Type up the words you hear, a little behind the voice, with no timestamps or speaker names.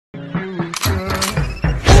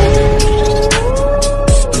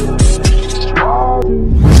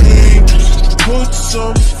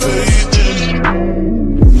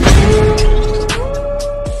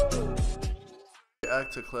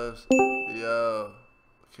mic too close. Yo,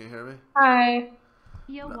 can you hear me? Hi.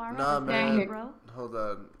 Yo, Wara, Nah, is that you, man. Dang. bro? Hold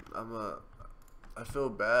on. I feel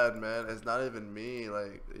bad, man. It's not even me.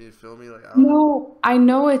 Like, you feel me? Like, I don't know. No, I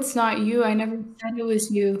know it's not you. I never said it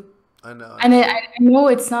was you. I know, I And know. I know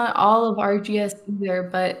it's not all of RGS either,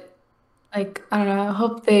 but like, I don't know. I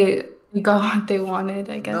hope they got what they wanted,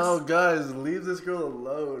 I No, guess. guys, leave this girl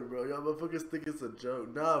alone, bro. Y'all motherfuckers think it's a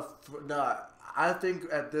joke. Nah, nah. I think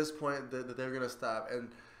at this point that they're gonna stop,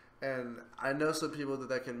 and I know some people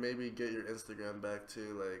that can maybe get your Instagram back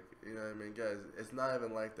too. Like, you know what I mean, guys? It's not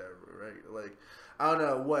even like that, right? Like, I don't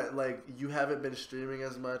know what. Like, you haven't been streaming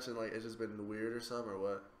as much, and like it's just been weird or something, or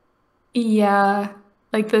what? Yeah.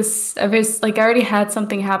 Like this, like I already had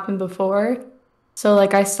something happen before. So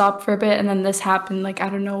like I stopped for a bit and then this happened like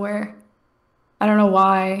out of nowhere. I don't know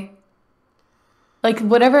why. Like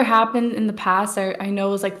whatever happened in the past, I know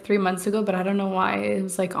it was like 3 months ago, but I don't know why it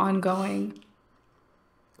was like ongoing.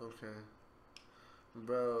 Okay,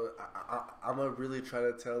 bro. I'm gonna really try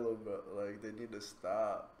to tell them, but like they need to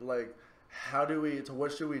stop. Like, how do we? To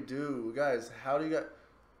what should we do, guys? How do you got?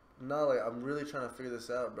 No, like I'm really trying to figure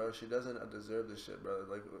this out, bro. She doesn't deserve this shit, bro.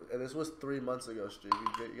 Like, and this was 3 months ago, Street.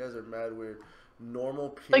 You guys are mad weird.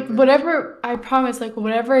 Normal Like humans. whatever, I promise, like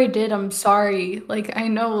whatever I did, I'm sorry. Like I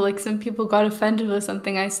know like some people got offended with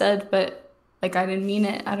something I said, but like I didn't mean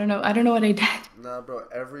it. I don't know. I don't know what I did. Nah, bro.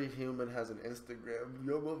 Every human has an Instagram.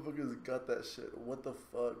 Yo, motherfuckers got that shit. What the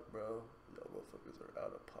fuck, bro? Yo, motherfuckers are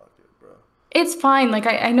out of pocket, bro. It's fine. Like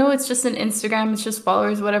I know it's just an Instagram, it's just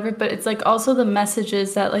followers, whatever, but it's like also the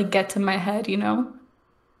messages that like get to my head, you know?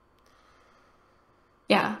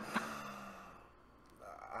 Yeah.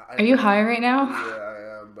 I Are you need. high right now? Yeah,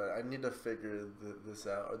 I am, but I need to figure this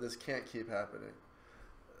out, or this can't keep happening.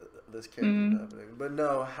 This can't keep Mm. happening. But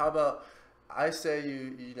no, how about I say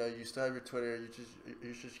you know you still have your Twitter.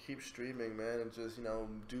 You just keep streaming, man, and just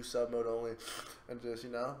do sub mode only, and just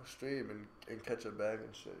stream and catch a bag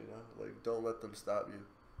and shit. Like don't let them stop you.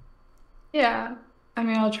 Yeah. I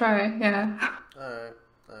mean, I'll try. Yeah. All right,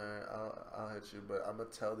 all right. I'll hit you, but I'm gonna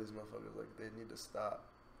tell these motherfuckers like they need to stop.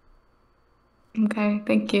 Okay,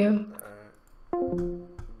 thank you. All right.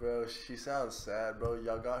 Bro, she sounds sad, bro.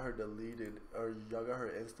 Y'all got her deleted, or y'all got her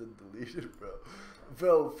instant deleted, bro.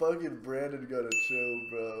 Bro, fucking Brandon gotta chill,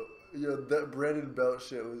 bro. Yo, that Brandon Belt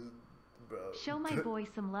shit was, bro. Show my boy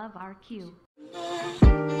some love, RQ.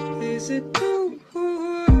 Is it too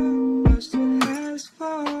much to ask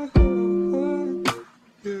for?